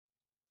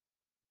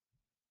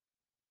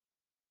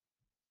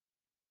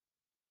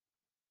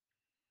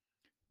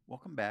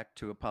Welcome back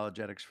to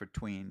Apologetics for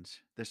Tweens.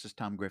 This is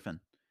Tom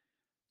Griffin.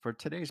 For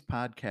today's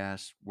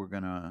podcast, we're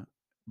going to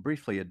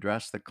briefly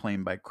address the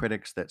claim by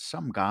critics that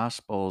some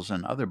Gospels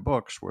and other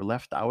books were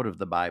left out of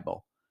the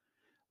Bible.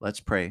 Let's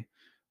pray.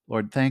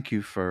 Lord, thank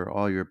you for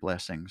all your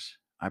blessings.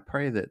 I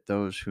pray that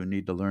those who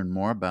need to learn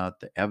more about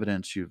the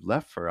evidence you've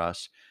left for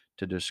us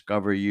to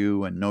discover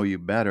you and know you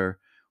better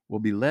will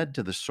be led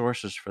to the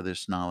sources for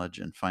this knowledge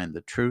and find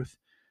the truth,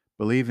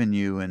 believe in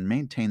you, and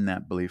maintain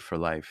that belief for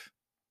life.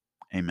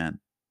 Amen.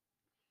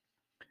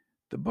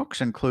 The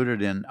books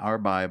included in our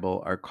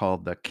Bible are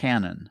called the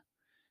canon,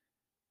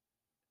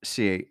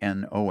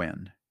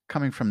 Canon,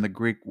 coming from the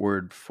Greek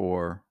word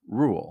for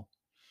rule.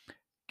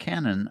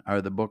 Canon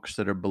are the books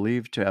that are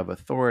believed to have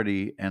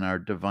authority and are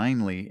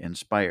divinely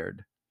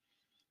inspired.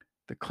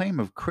 The claim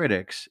of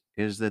critics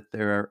is that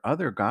there are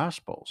other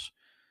gospels,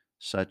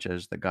 such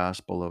as the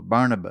Gospel of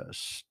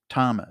Barnabas,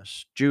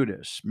 Thomas,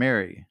 Judas,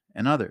 Mary,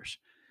 and others.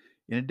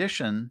 In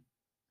addition,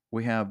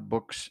 we have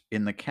books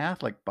in the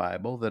Catholic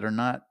Bible that are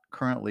not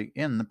currently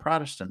in the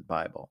Protestant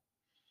Bible.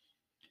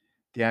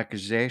 The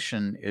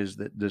accusation is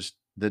that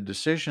the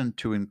decision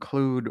to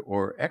include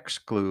or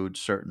exclude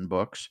certain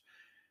books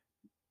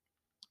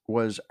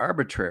was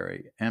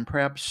arbitrary, and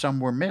perhaps some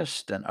were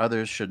missed and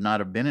others should not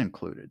have been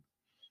included.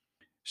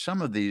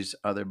 Some of these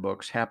other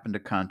books happen to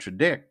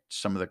contradict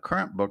some of the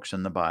current books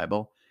in the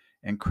Bible,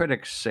 and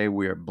critics say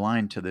we are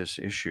blind to this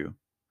issue.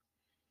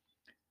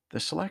 The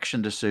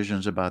selection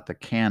decisions about the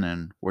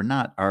canon were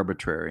not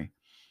arbitrary.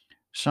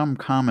 Some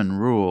common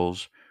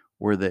rules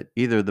were that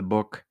either the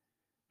book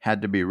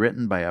had to be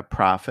written by a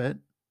prophet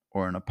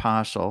or an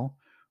apostle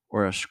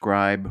or a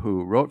scribe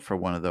who wrote for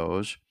one of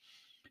those,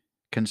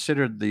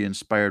 considered the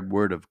inspired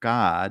word of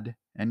God,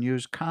 and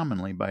used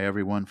commonly by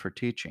everyone for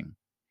teaching.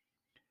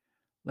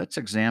 Let's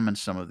examine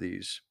some of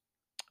these.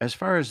 As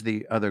far as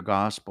the other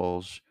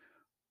Gospels,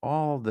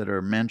 all that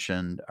are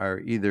mentioned are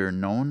either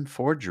known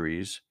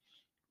forgeries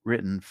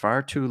written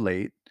far too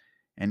late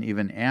and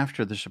even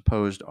after the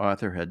supposed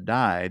author had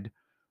died,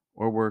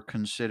 or were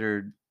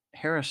considered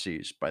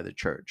heresies by the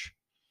church.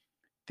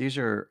 These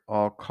are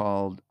all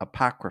called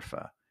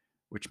apocrypha,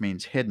 which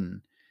means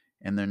hidden,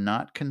 and they're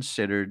not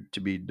considered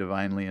to be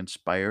divinely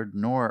inspired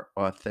nor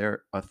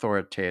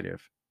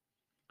authoritative.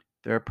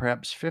 There are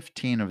perhaps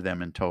 15 of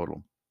them in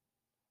total.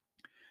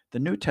 The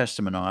New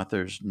Testament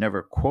authors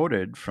never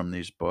quoted from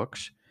these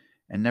books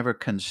and never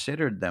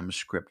considered them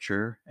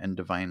scripture and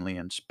divinely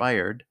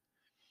inspired.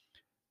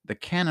 The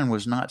canon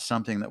was not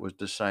something that was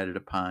decided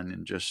upon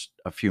in just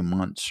a few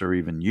months or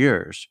even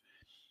years,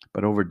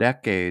 but over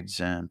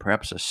decades and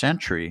perhaps a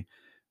century,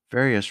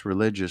 various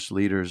religious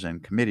leaders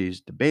and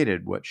committees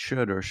debated what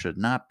should or should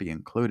not be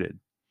included.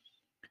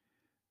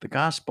 The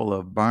Gospel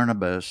of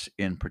Barnabas,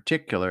 in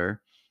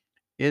particular,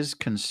 is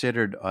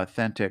considered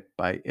authentic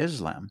by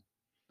Islam,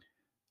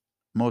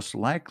 most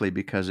likely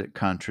because it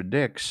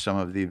contradicts some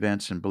of the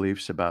events and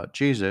beliefs about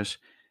Jesus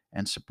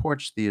and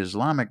supports the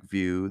Islamic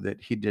view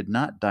that he did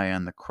not die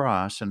on the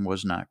cross and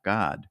was not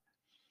God.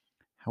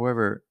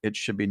 However, it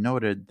should be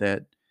noted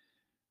that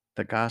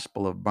the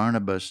Gospel of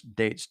Barnabas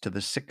dates to the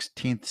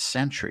 16th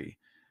century,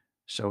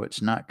 so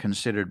it's not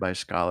considered by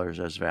scholars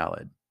as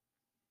valid.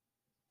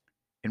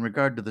 In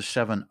regard to the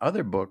 7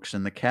 other books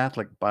in the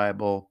Catholic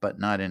Bible, but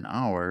not in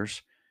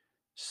ours,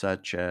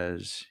 such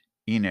as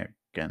Enoch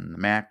and the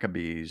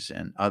Maccabees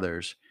and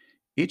others,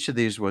 each of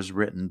these was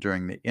written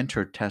during the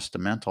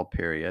intertestamental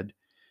period,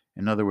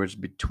 in other words,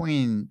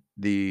 between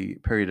the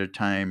period of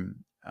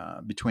time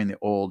between the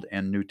Old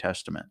and New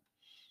Testament.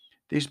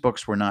 These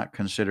books were not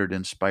considered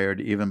inspired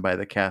even by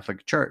the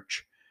Catholic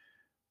Church,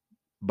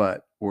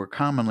 but were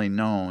commonly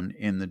known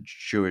in the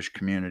Jewish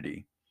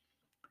community.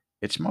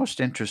 It's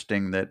most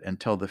interesting that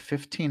until the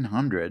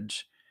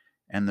 1500s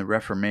and the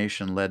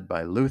Reformation led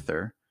by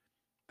Luther,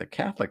 the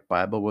Catholic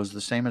Bible was the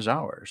same as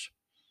ours.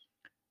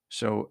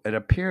 So it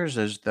appears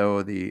as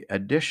though the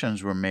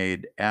additions were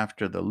made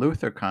after the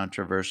Luther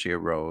controversy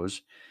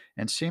arose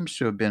and seems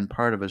to have been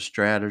part of a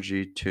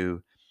strategy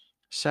to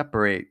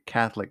separate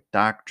Catholic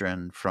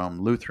doctrine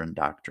from Lutheran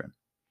doctrine.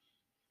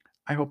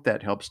 I hope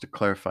that helps to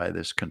clarify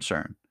this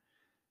concern.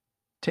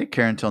 Take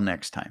care until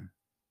next time.